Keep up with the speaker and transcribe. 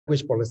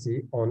language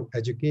policy on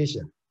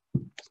education.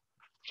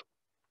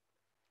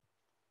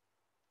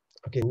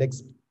 Okay,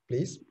 next,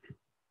 please.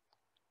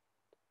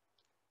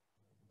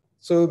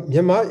 So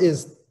Myanmar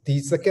is the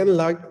second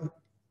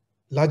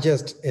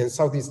largest in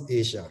Southeast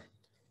Asia.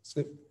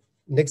 So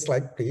next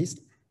slide, please.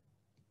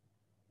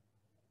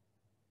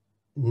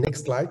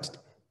 Next slide,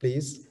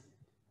 please.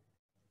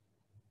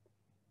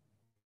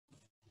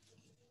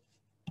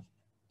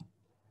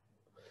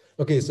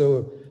 Okay,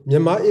 so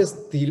Myanmar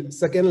is the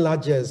second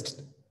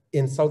largest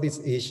in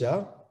Southeast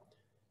Asia,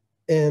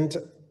 and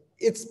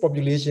its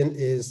population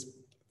is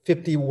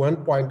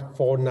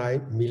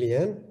 51.49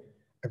 million,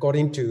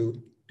 according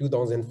to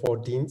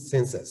 2014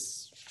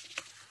 census.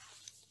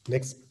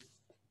 Next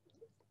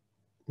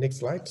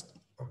slide.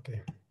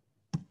 Okay.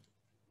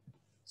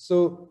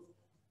 So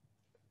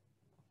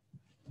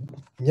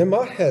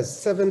Myanmar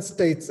has 7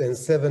 states and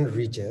 7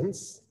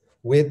 regions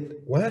with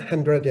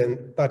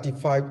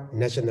 135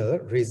 national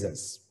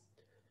races.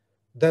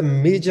 The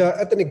major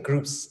ethnic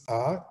groups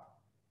are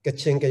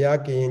Kachin, Kaya,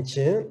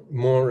 Kayin,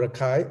 Mon,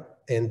 Rakhai,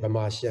 and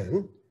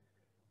Bamasian.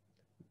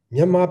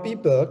 Myanmar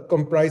people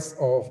comprise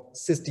of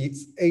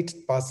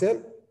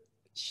 68%,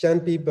 Shan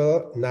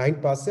people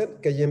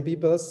 9%, Kayin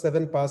people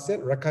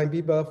 7%, Rakhine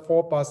people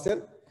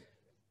 4%,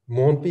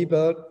 Mon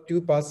people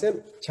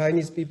 2%,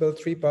 Chinese people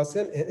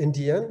 3%, and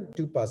Indian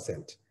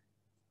 2%.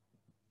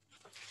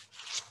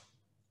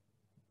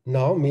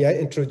 Now, may I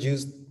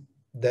introduce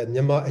the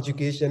Myanmar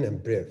education in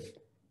brief.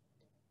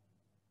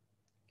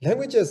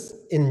 Languages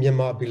in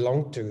Myanmar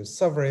belong to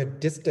several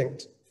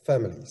distinct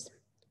families.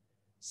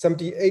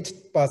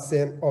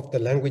 78% of the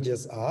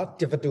languages are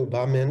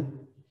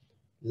Tibeto-Burman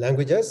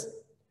languages,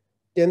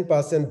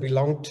 10%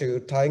 belong to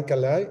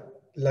Thai-Kalai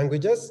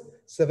languages,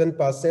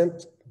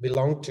 7%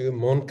 belong to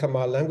Mon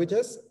Khmer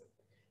languages,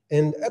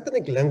 and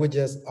ethnic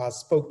languages are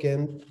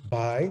spoken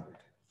by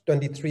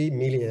 23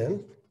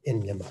 million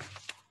in Myanmar.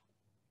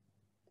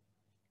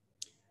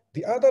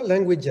 The other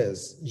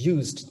languages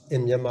used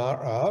in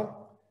Myanmar are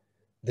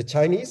the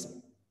Chinese,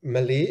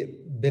 Malay,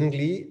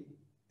 Bengali,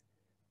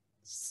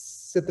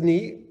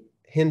 Sydney,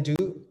 Hindu,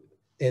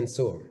 and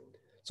so on.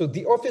 So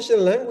the official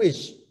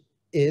language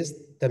is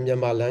the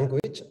Myanmar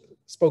language,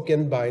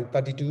 spoken by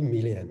 32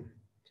 million.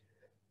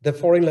 The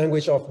foreign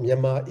language of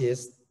Myanmar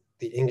is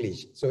the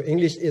English. So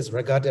English is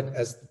regarded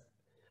as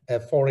a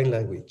foreign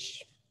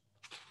language.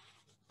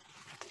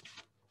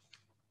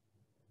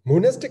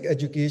 Monastic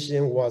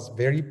education was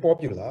very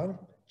popular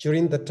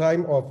during the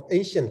time of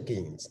ancient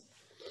kings.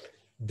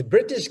 The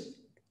British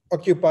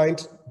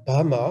occupied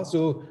Burma,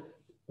 so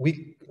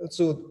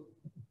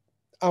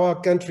our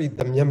country,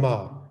 the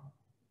Myanmar,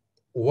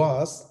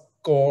 was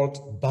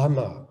called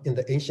Burma in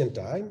the ancient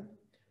time.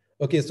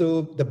 Okay,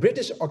 so the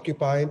British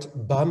occupied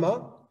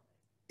Burma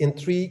in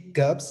 3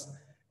 gaps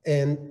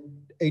in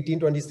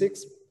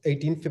 1826,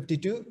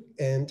 1852,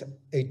 and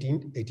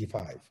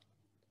 1885.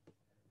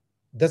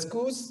 The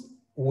schools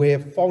were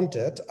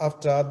founded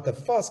after the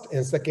First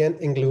and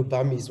Second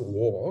Anglo-Burmese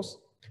Wars.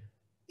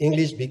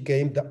 English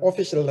became the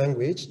official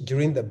language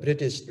during the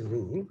British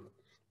rule,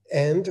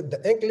 and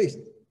the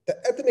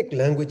ethnic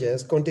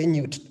languages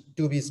continued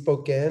to be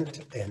spoken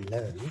and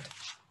learned.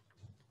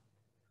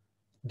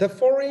 The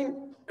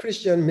foreign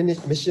Christian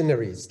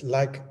missionaries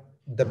like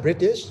the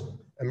British,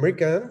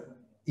 American,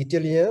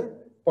 Italian,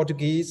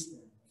 Portuguese,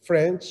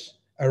 French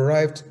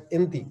arrived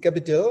in the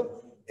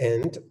capital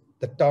and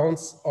the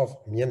towns of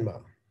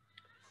Myanmar.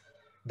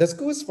 The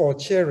schools for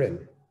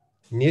children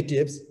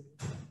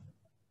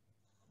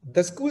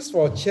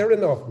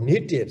of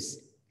natives,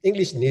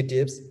 English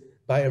natives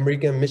by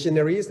American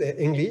missionaries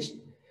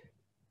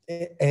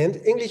and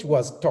English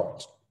was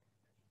taught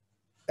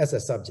as a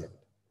subject.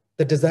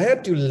 The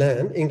desire to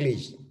learn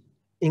English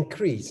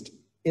increased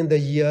in the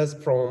years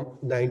from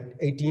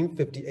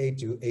 1858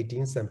 to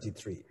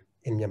 1873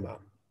 in Myanmar.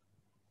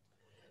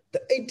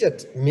 The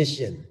aided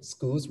mission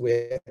schools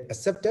were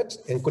accepted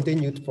and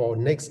continued for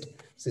next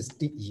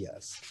 60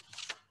 years.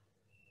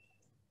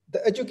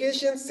 The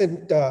education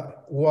center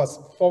was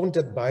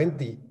founded by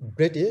the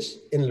British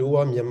in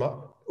Lower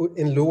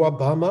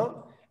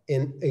Burma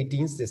in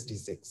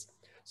 1866.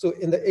 So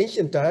in the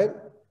ancient time,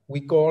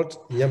 we called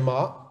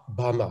Myanmar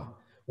Burma.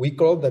 We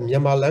called the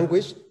Myanmar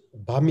language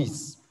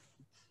Burmese.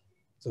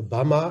 So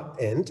Burma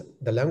and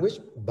the language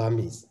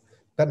Burmese.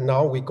 But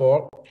now we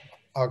call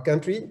our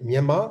country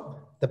Myanmar,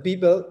 the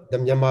people, the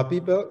Myanmar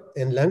people,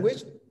 and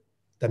language,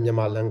 the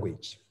Myanmar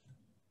language.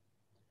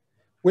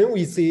 When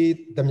we say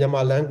the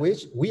Myanmar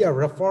language, we are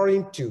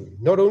referring to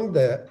not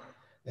only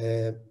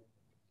the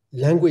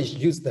language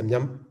used by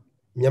the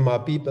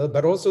Myanmar people,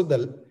 but also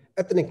the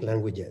ethnic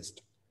languages.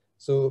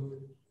 So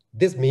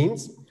this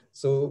means,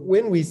 so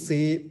when we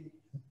say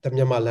the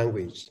Myanmar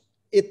language,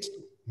 it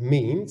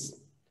means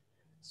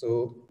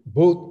so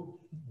both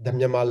the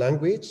Myanmar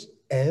language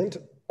and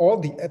all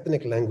the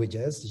ethnic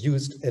languages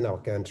used in our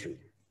country.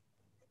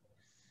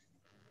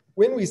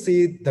 When we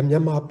say the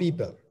Myanmar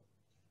people,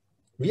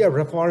 we are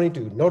referring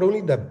to not only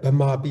the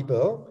Burma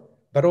people,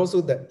 but also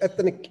the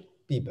ethnic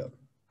people.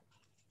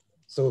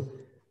 So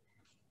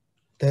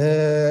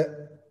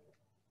the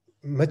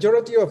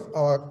majority of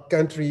our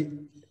country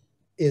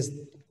is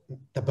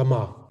the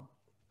Burma,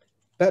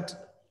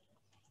 but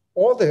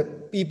all the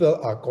people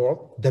are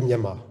called the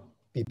Myanmar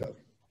people.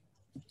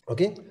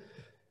 Okay,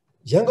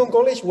 Yangon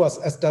College was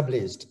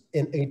established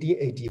in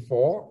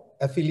 1884,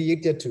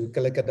 affiliated to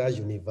Calcutta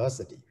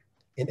University.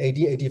 In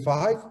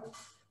 1885,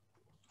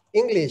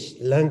 English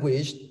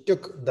language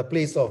took the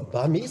place of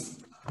Burmese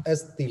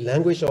as the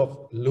language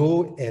of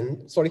law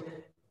and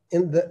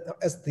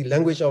as the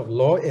language of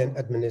law and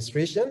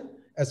administration,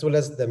 as well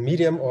as the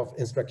medium of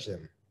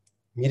instruction,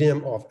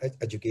 medium of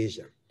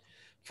education.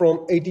 From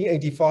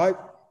 1885,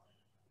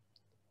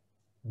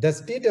 the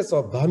status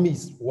of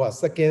Burmese was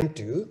second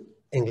to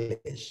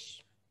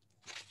English.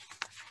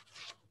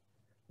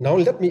 Now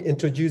let me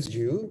introduce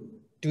you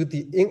to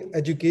the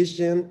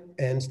education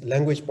and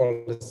language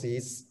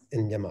policies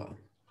in Myanmar.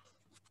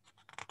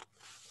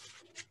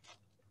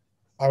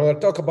 I will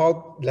talk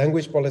about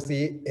language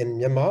policy in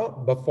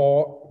Myanmar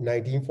before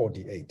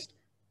 1948.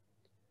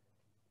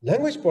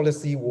 Language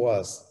policy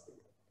was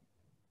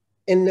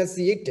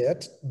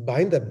initiated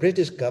by the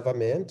British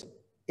government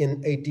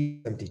in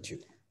 1872.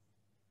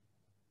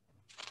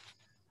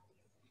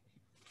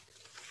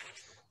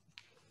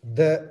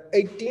 The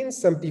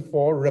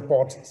 1874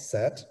 report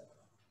said,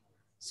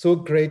 "So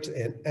great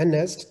and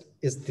earnest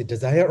is the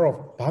desire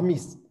of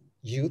Burmese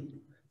youth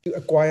to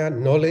acquire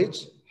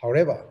knowledge,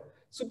 however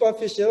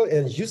superficial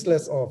and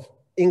useless, of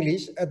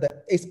English at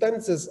the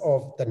expenses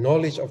of the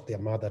knowledge of their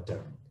mother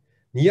tongue.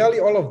 Nearly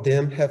all of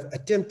them have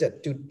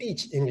attempted to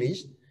teach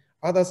English,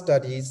 other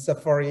studies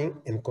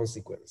suffering in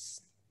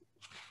consequence."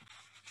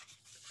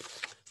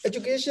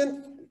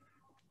 Education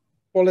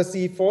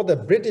policy for the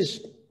British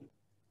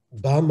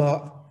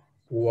Burma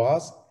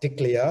was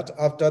declared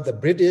after the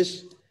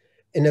British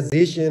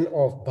annexation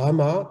of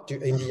Burma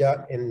to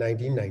India in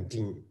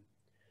 1919.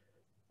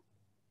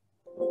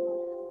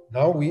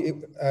 Now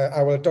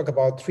I will talk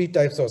about three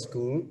types of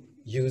school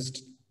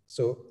used,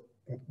 so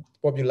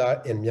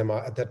popular in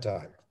Myanmar at that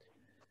time.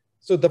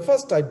 So the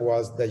first type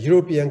was the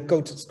European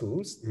court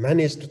schools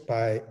managed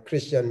by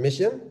Christian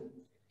mission.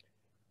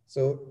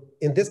 So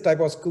in this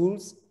type of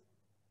schools,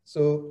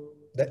 so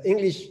the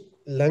English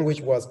language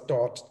was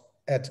taught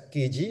at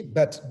KG,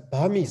 but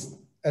Burmese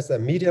as a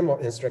medium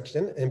of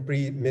instruction in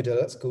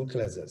pre-middle school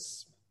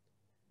classes.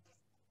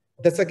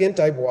 The second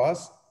type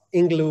was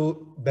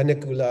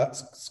Anglo-vernacular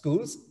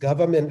schools,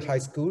 government high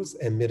schools,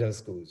 and middle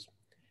schools.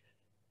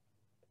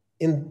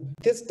 In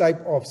this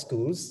type of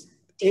schools,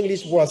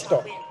 English was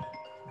taught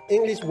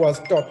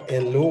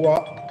in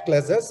lower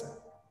classes.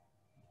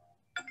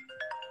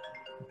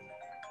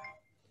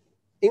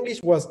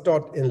 English was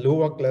taught in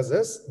lower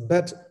classes,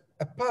 but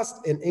a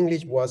pass in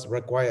English was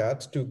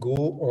required to go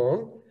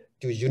on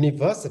to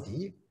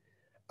university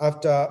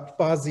after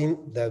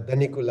passing the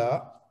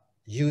vernacular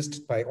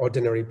used by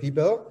ordinary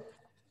people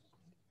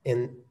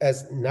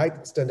as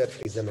ninth standard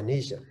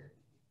examination.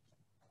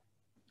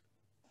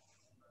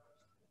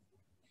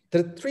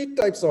 The three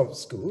types of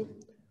school.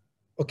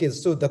 Okay,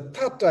 so the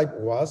third type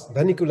was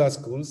vernacular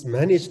schools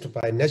managed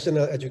by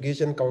National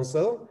Education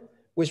Council,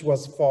 which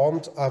was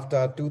formed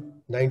after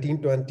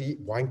 1920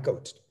 Wine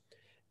Code.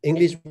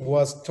 English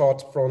was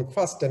taught from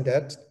first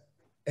standard,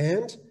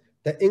 and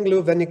the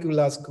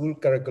Anglo-vernacular school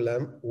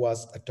curriculum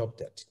was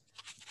adopted.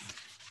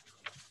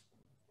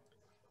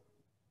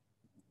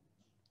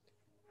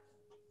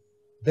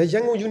 The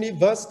Yangon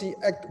University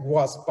Act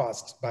was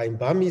passed by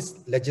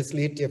Burmese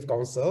Legislative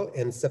Council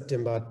in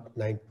September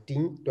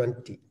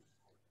 1920.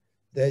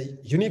 The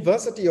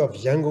University of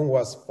Yangon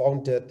was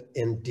founded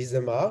in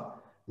December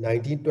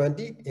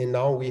 1920, and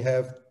now we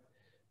have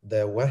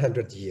the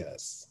 100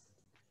 years.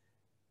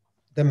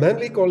 The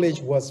Manly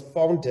College was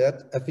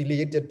founded,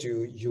 affiliated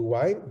to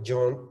UI,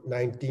 June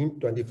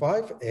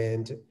 1925,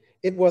 and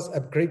it was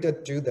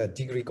upgraded to the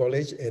Degree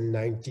College in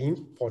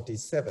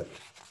 1947.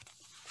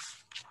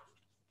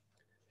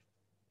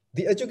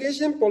 The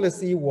education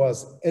policy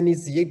was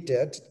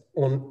initiated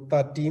on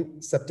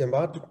 13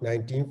 September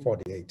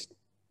 1948.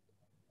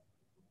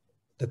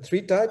 The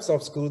three types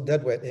of schools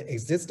that were in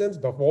existence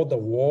before the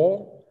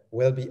war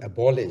will be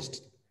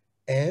abolished,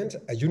 and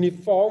a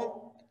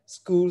uniform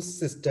school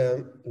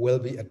system will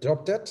be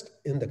adopted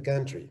in the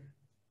country.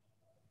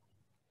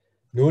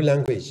 No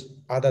language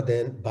other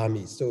than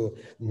Burmese. So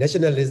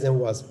nationalism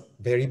was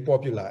very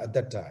popular at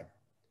that time.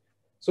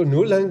 So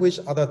no language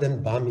other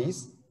than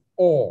Burmese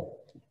or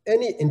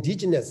any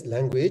indigenous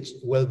language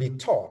will be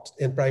taught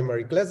in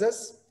primary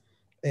classes,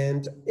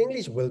 and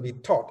English will be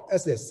taught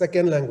as a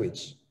second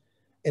language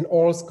in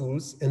all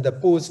schools in the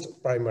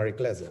post-primary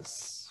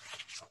classes.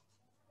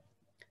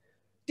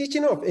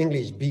 Teaching of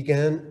English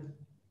began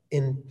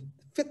in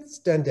 5th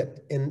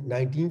standard in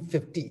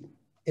 1950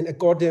 in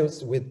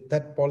accordance with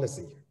that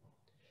policy.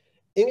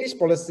 English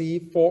policy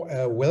for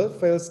a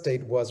welfare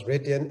state was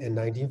written in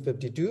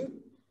 1952,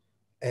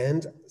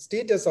 and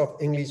status of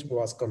English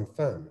was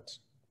confirmed.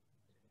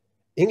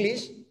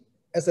 English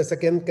as a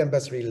second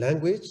compulsory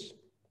language.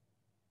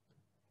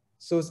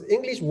 So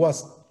English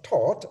was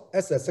taught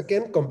as a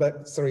second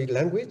compulsory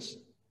language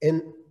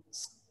in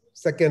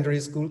secondary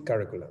school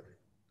curriculum.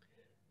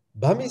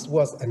 Burmese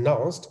was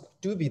announced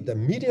to be the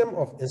medium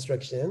of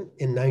instruction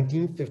in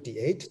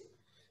 1958,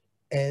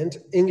 and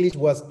English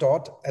was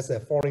taught as a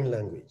foreign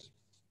language.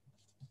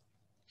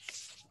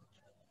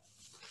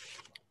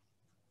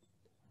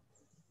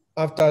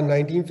 After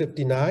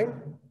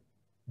 1959,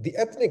 the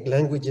ethnic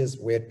languages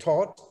were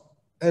taught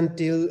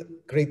until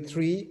grade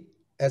 3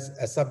 as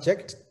a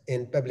subject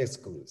in public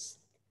schools.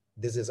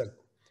 This is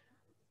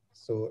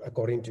so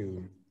according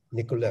to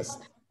Nicholas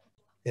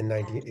in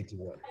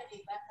 1981.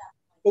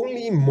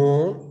 Only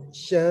Mon,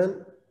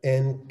 Shan,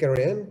 and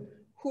Karen,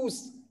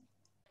 whose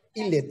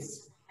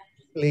elites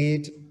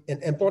played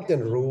an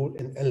important role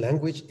in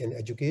language and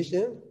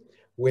education,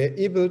 were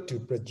able to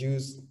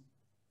produce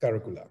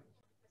curricula.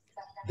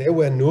 There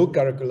were no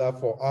curricula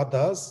for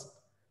others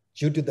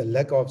due to the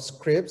lack of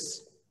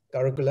scripts,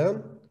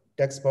 curriculum,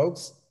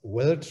 textbooks,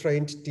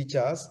 well-trained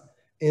teachers,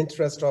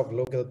 interest of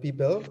local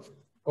people,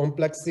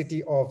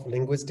 complexity of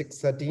linguistic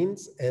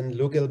settings, and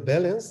local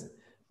balance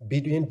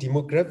between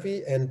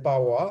demography and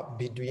power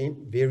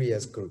between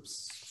various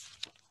groups.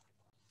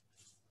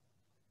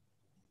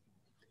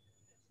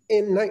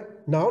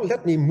 Now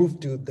let me move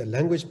to the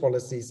language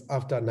policies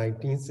after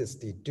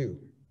 1962.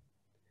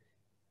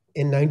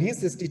 In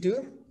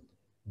 1962,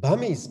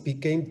 Burmese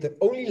became the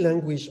only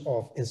language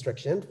of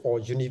instruction for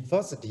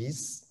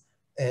universities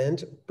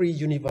and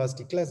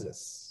pre-university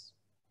classes.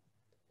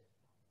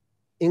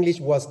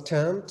 English was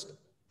termed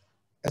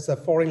as a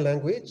foreign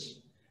language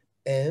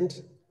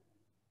and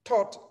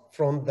taught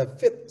from the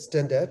 5th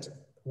standard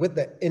with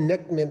the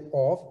enactment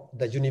of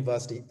the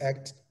University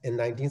Act in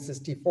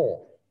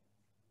 1964.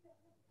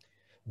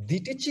 The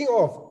teaching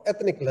of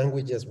ethnic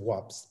languages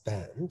was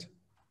banned.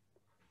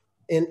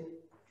 In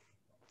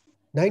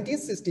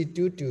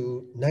 1962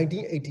 to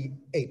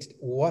 1988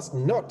 was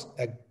not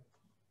a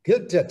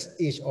gilded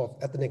age of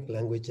ethnic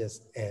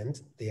languages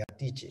and their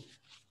teaching,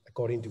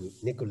 according to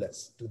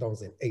Nicholas,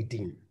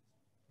 2018.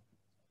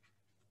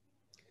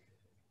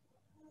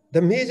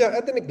 The major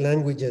ethnic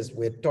languages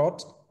were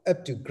taught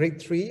up to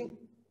grade 3,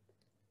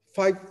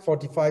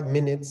 45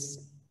 minutes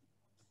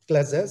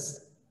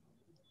classes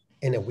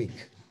in a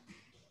week.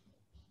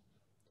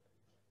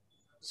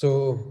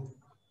 So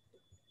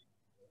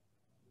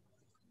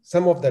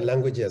some of the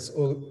languages,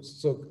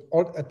 so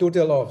a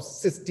total of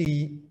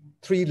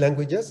 63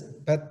 languages,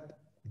 but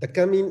the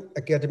coming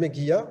academic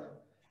year,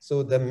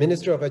 so the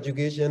Ministry of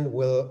Education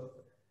will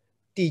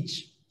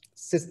teach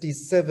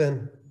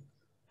 67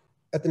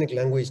 ethnic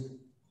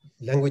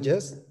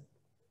languages,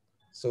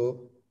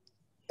 so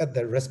at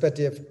the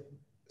respective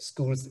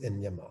schools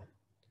in Myanmar.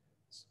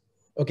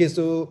 Okay,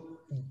 so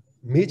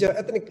major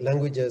ethnic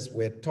languages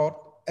were taught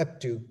up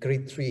to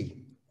grade 3.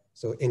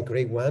 So in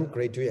grade 1,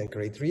 grade 2, and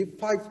grade 3,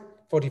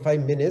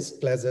 45 minutes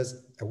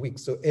classes a week.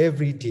 So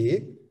every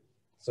day,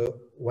 so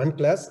one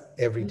class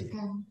every day.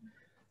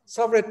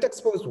 Several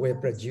textbooks were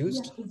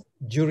produced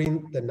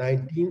during the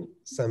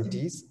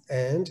 1970s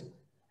and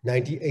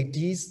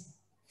 1980s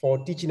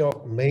for teaching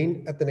of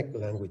main ethnic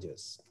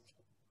languages.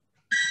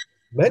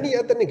 Many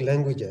ethnic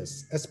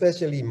languages,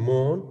 especially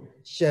Mon,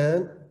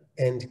 Shan,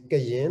 and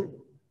Kayin,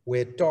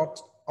 were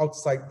taught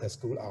outside the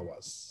school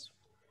hours.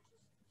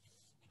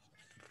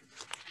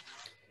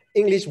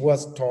 English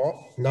was taught.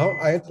 Now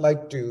I'd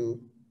like to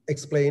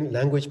explain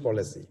language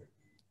policy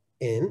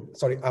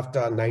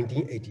after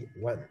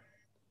 1981.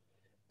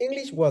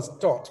 English was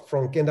taught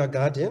from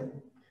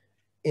kindergarten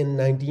in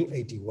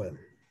 1981.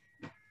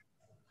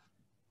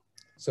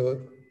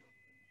 So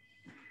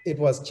it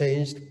was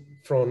changed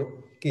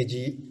from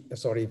KG,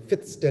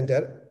 5th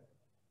standard,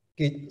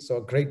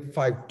 so grade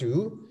 5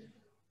 to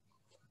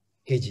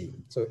KG.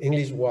 So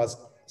English was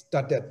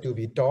started to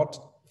be taught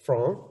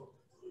from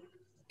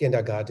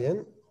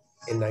kindergarten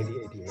in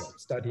 1981,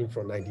 starting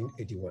from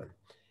 1981.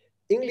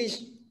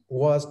 English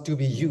was to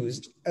be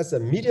used as a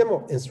medium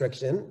of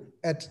instruction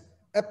at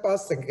upper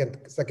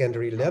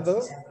secondary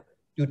level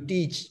to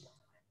teach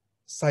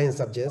science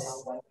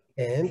subjects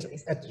and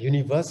at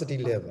university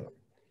level.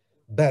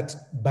 But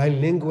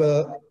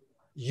bilingual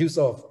use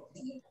of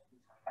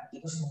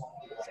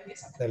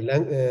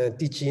the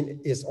teaching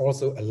is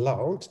also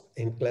allowed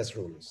in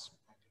classrooms.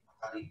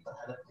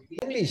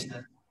 English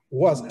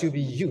was to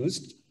be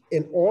used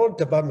in all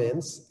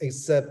departments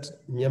except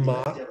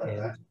Myanmar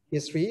and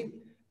history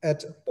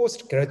at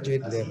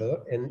postgraduate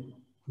level in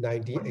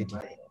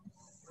 1984.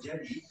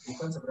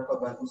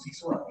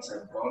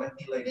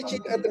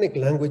 Teaching ethnic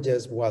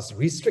languages was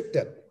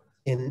restricted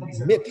in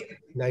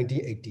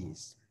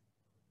mid-1980s.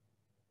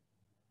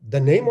 The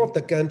name of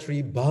the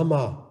country,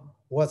 Burma,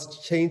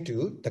 was changed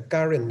to the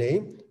current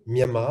name,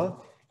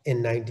 Myanmar,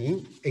 in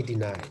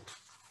 1989.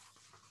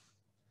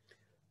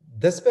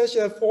 The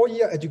special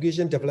 4-year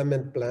education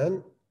development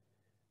plan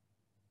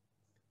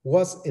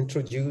was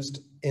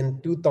introduced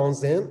in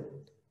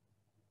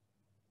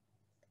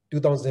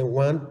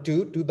 2001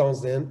 to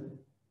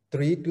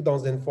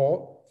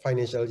 2003-2004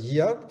 financial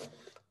year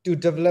to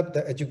develop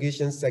the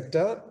education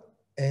sector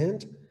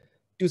and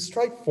to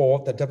strive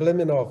for the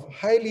development of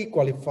highly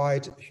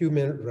qualified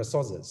human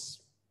resources.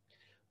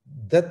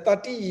 The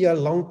 30-year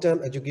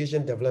long-term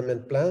education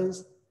development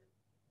plans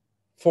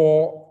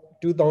for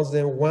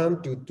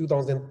 2001 to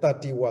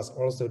 2030 was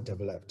also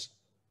developed.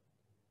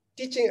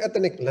 Teaching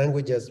ethnic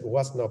languages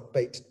was not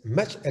paid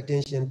much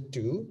attention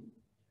to,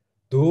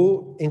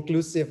 though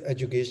inclusive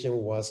education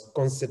was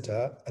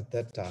considered at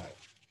that time.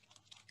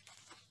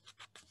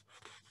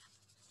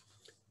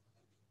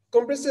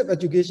 Comprehensive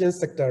Education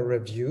Sector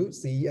Review,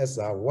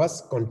 CESR,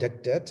 was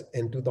conducted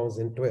in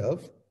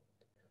 2012.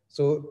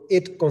 So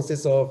it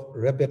consists of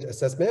rapid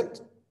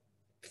assessment,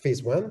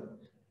 phase 1,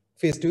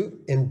 phase 2,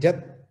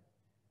 in-depth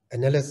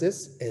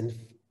analysis, and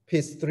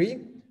phase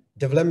 3,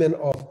 development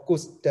of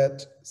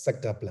co-state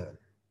sector plan.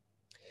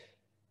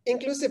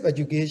 Inclusive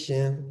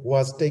education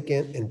was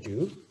taken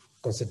into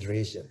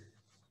consideration.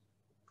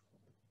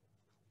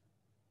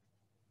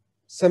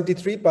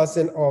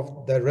 73%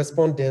 of the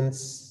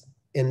respondents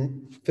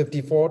in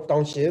 54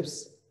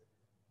 townships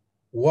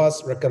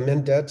was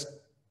recommended.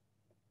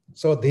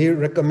 So they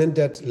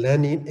recommended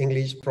learning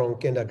English from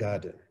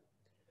kindergarten.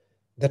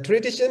 The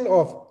tradition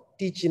of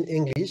teaching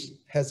English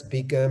has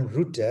become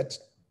rooted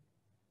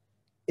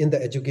in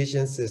the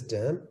education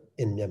system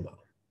in Myanmar.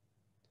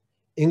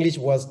 English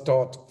was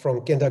taught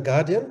from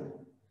kindergarten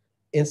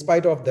in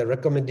spite of the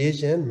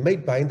recommendation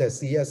made by the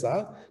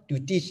CSR to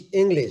teach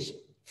English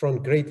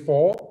from grade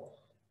 4,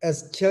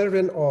 as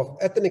children of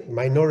ethnic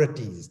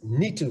minorities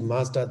need to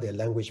master their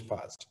language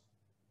first.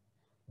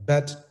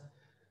 But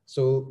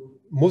so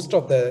most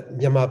of the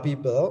Myanmar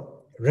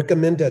people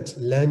recommended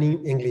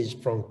learning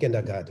English from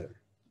kindergarten.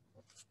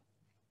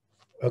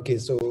 Okay,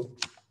 so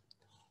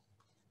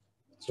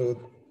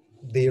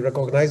they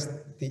recognized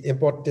the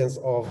importance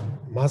of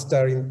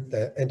mastering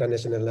the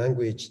international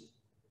language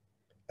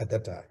at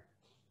that time.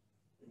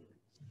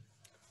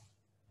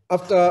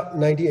 After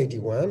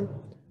 1981,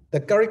 the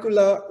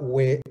curricula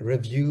were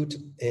reviewed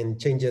and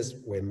changes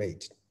were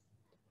made.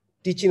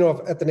 Teaching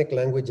of ethnic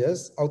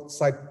languages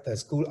outside the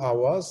school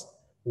hours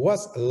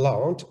was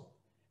allowed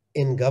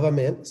in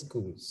government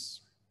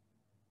schools.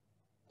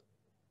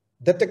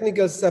 The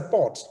technical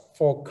support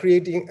for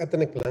creating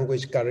ethnic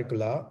language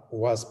curricula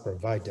was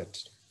provided.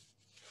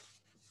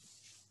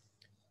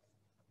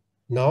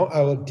 Now I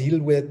will deal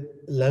with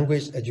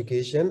language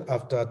education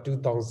after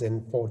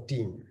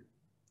 2014.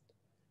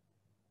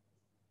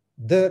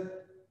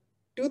 The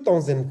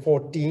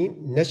 2014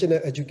 National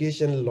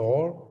Education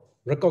Law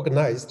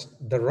recognized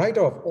the right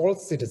of all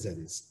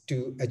citizens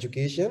to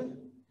education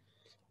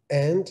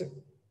and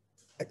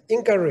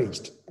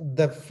encouraged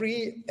the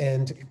free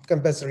and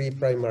compulsory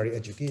primary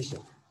education.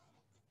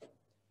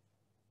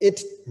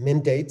 It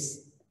mandates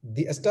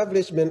the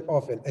establishment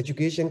of an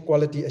education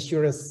quality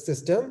assurance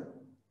system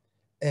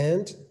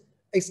and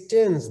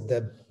extends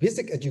the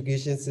basic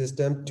education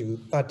system to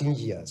 13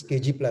 years,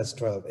 KG plus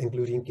 12,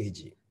 including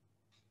KG.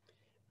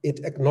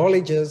 It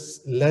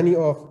acknowledges learning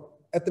of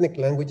ethnic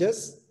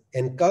languages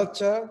and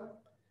culture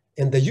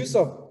and the use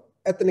of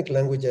ethnic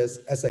languages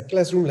as a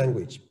classroom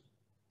language.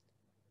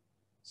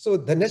 So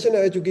the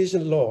National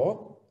Education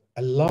Law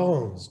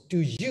allows to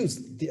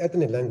use the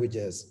ethnic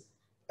languages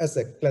as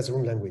a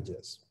classroom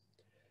languages.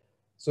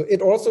 So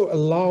it also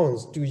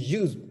allows to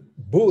use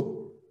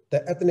both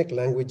the ethnic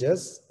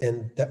languages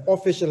and the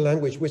official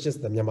language, which is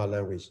the Myanmar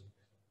language,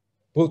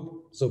 both,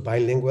 so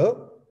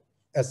bilingual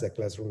as a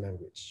classroom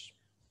language.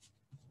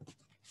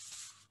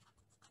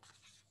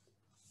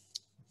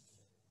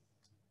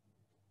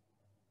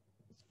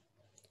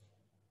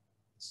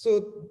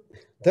 So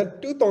the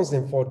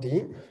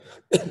 2014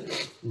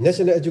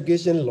 National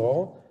Education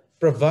Law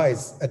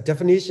provides a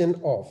definition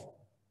of,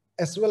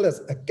 as well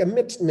as a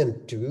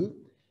commitment to,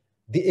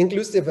 the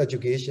inclusive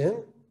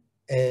education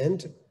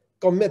and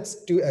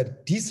commits to a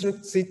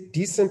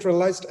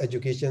decentralized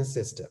education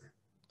system.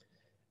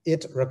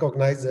 It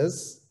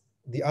recognizes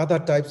the other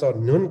types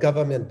of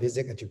non-government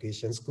basic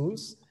education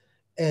schools,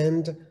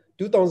 and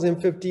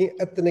 2015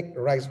 Ethnic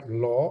Rights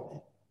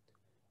Law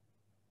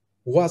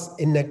was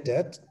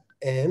enacted,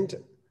 and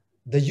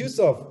the use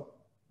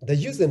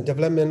and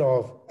development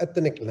of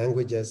ethnic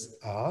languages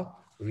are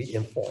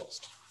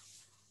reinforced.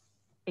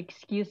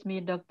 Excuse me,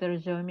 Dr.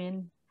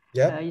 Jomin.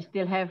 Yeah. You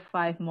still have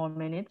 5 more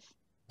minutes.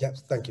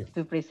 Yes, thank you.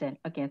 To present.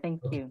 Okay,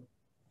 thank you.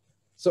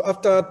 So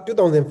after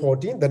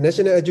 2014, the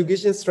National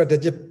Education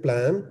Strategic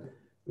Plan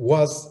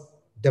was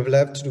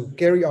developed to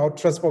carry out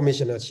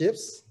transformational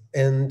shifts,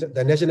 and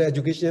the National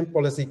Education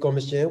Policy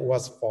Commission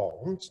was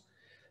formed.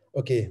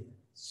 Okay,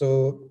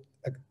 so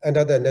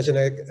under the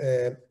National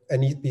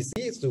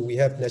NEPC, so we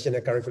have National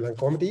Curriculum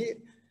Committee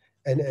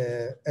and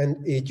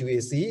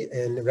NAQAC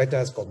and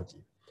Writers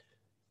Committee.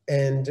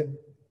 And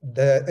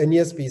the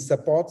NESP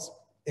supports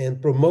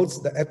and promotes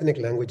the ethnic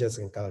languages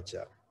and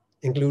culture,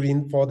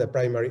 including for the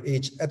primary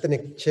age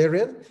ethnic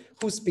children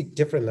who speak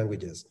different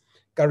languages.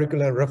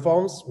 Curriculum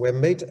reforms were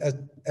made at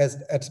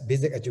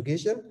basic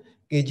education.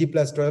 KG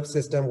plus 12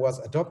 system was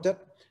adopted.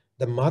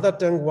 The mother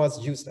tongue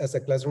was used as a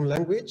classroom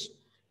language.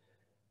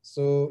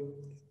 So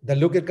the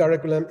local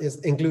curriculum is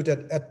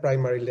included at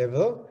primary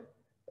level.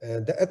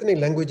 The ethnic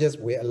languages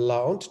were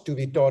allowed to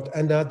be taught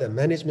under the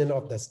management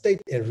of the state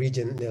and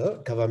regional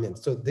government.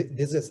 So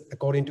this is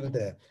according to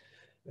the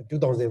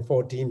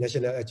 2014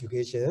 national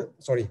education,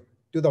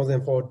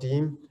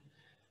 2014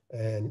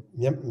 and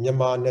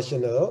Myanmar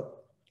national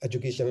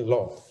education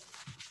law.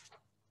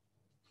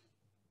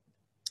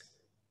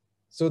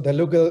 So the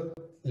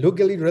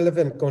locally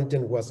relevant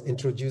content was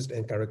introduced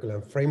in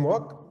curriculum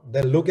framework.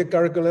 The local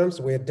curriculums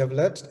were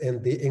developed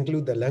and they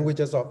include the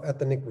languages of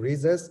ethnic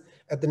races,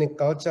 ethnic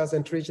cultures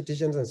and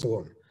traditions and so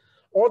on.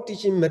 All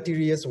teaching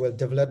materials were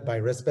developed by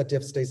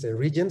respective states and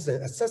regions,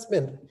 and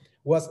assessment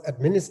was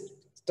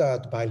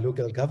administered by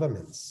local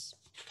governments.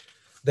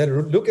 The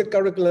local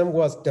curriculum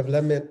was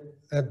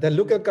the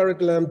local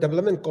curriculum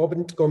development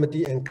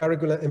committee and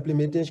curriculum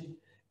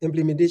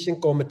implementation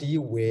committee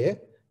were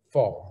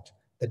formed.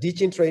 The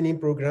teaching training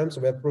programs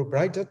were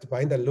provided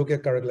by the local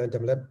curriculum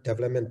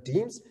development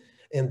teams,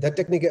 and the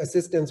technical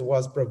assistance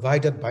was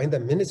provided by the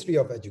Ministry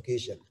of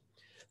Education.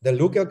 The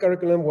local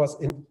curriculum was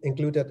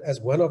included as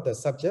one of the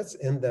subjects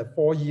in the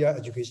 4-year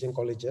education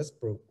colleges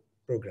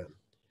program.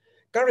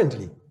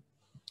 Currently,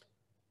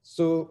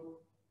 so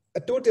a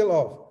total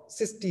of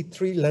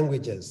 63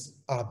 languages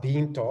are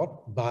being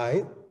taught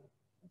by,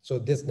 so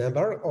this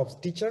number of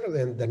teachers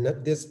and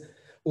this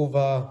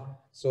over,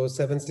 so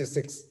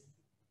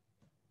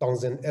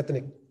 76,000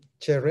 ethnic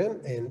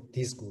children in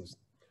these schools.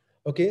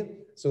 Okay,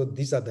 so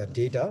these are the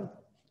data.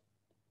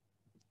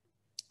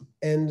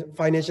 And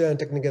financial and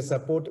technical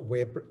support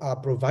are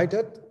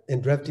provided in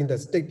drafting the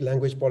state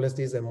language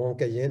policies among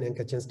Cayenne and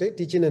Kachin state,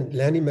 teaching and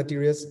learning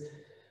materials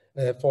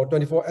for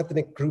 24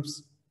 ethnic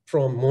groups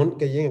from Mon,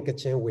 Cayenne and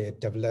Kachin were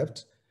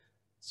developed.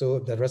 So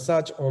the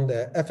research on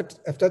the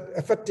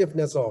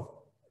effectiveness of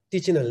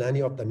teaching and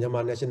learning of the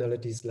Myanmar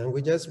nationalities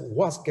languages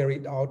was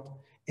carried out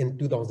in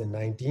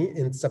 2019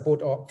 in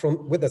support of,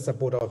 with the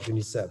support of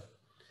UNICEF.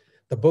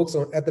 The books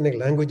on ethnic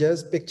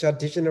languages, picture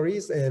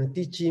dictionaries, and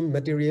teaching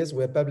materials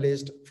were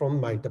published from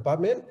my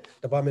Department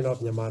of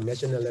Myanmar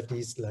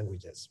Nationalities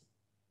Languages.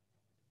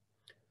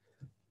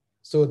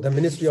 So the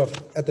Ministry of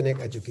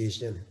Ethnic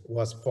Education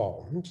was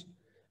formed,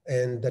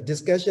 and the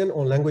discussion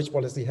on language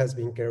policy has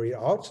been carried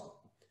out,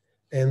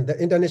 and the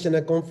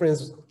international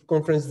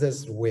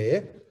conferences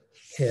were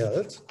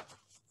held.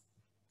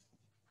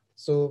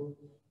 So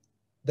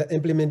the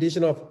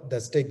implementation of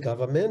the state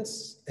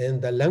governments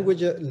and the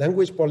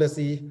language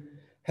policy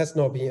has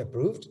not been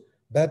approved,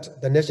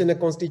 but the national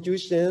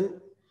constitution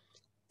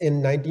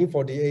in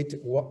 1948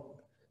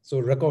 so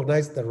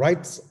recognized the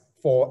rights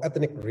for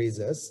ethnic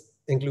races,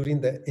 including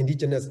the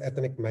indigenous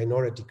ethnic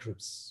minority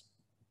groups.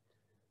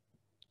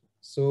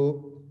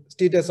 So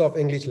status of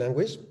English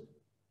language,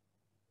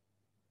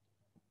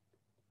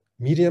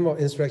 medium of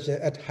instruction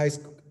at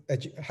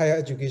higher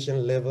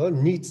education level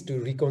needs to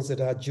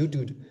reconsider due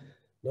to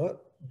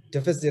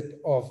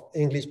deficit of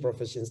English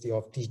proficiency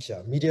of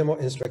teacher, medium of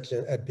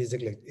instruction at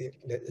basic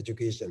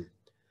education.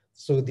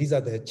 So these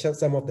are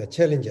some of the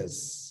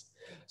challenges.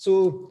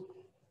 So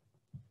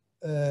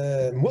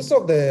most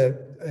of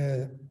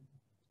the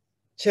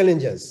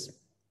challenges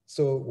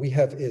so we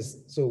have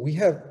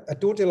a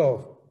total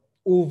of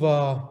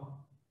over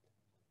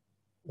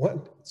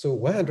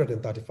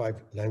 135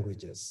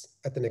 languages,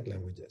 ethnic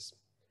languages.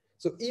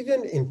 So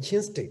even in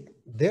Chin State,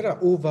 there are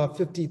over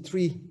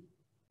 53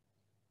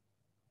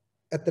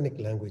 ethnic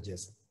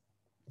languages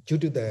due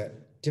to the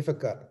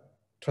difficult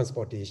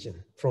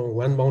transportation from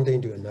one mountain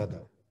to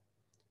another.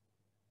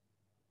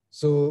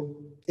 So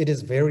it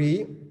is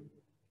very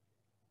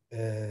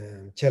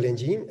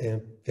challenging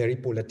and very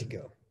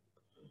political.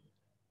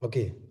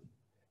 Okay,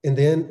 and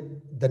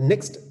then the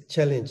next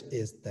challenge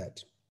is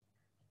that,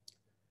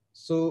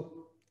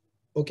 so,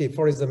 okay,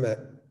 for example,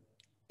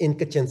 in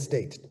Kachin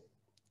State,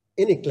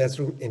 in a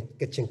classroom in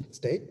Kachin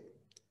State,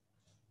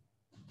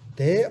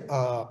 there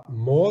are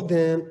more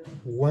than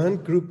one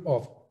group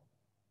of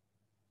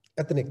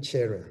ethnic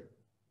children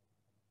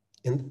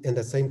in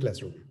the same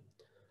classroom.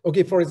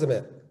 Okay, for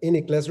example, in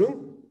a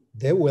classroom,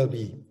 there will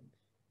be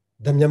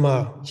the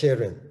Myanmar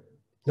children,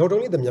 not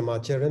only the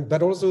Myanmar children,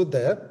 but also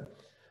the,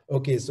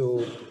 okay,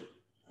 so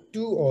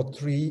 2 or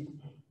 3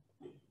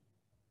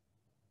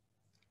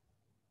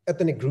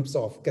 ethnic groups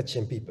of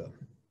Kachin people.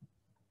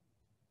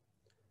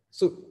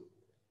 So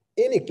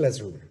in a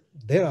classroom,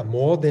 there are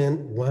more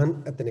than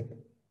one ethnic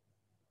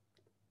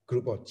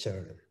group of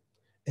children.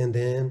 And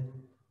then,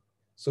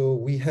 so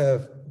we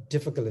have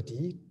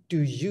difficulty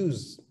to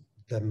use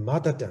the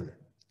mother tongue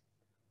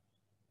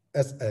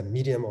as a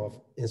medium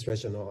of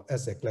instruction or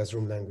as a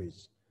classroom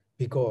language,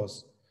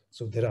 because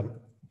so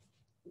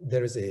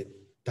there is a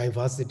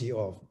diversity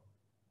of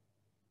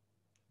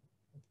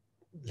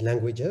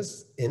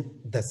languages in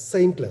the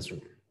same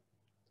classroom.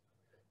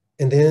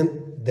 And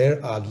then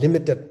there are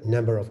limited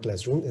number of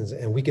classrooms,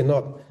 and we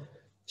cannot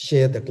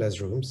share the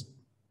classrooms,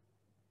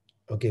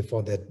 okay,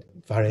 for that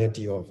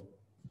variety of,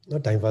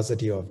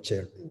 diversity of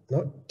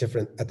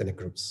different ethnic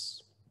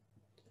groups.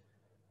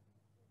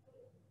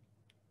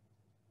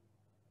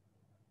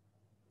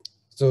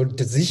 So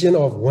decision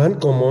of one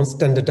common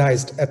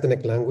standardized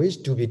ethnic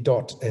language to be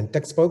taught, and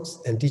textbooks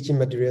and teaching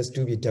materials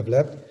to be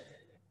developed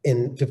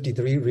in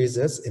 53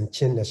 races in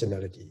Chin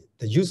nationality.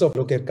 The use of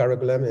local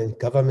curriculum and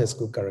government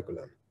school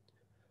curriculum.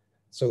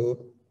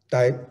 So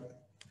time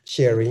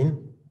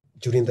sharing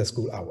during the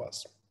school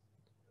hours.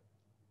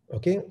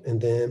 Okay, and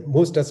then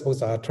most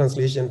textbooks are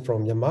translation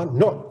from Myanmar,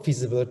 not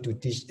feasible to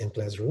teach in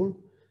classroom.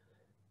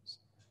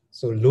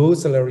 So low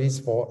salaries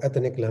for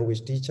ethnic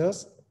language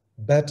teachers,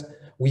 but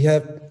we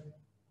have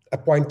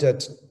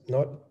appointed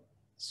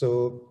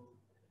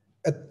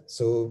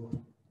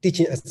so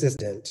teaching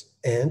assistant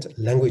and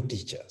language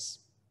teachers.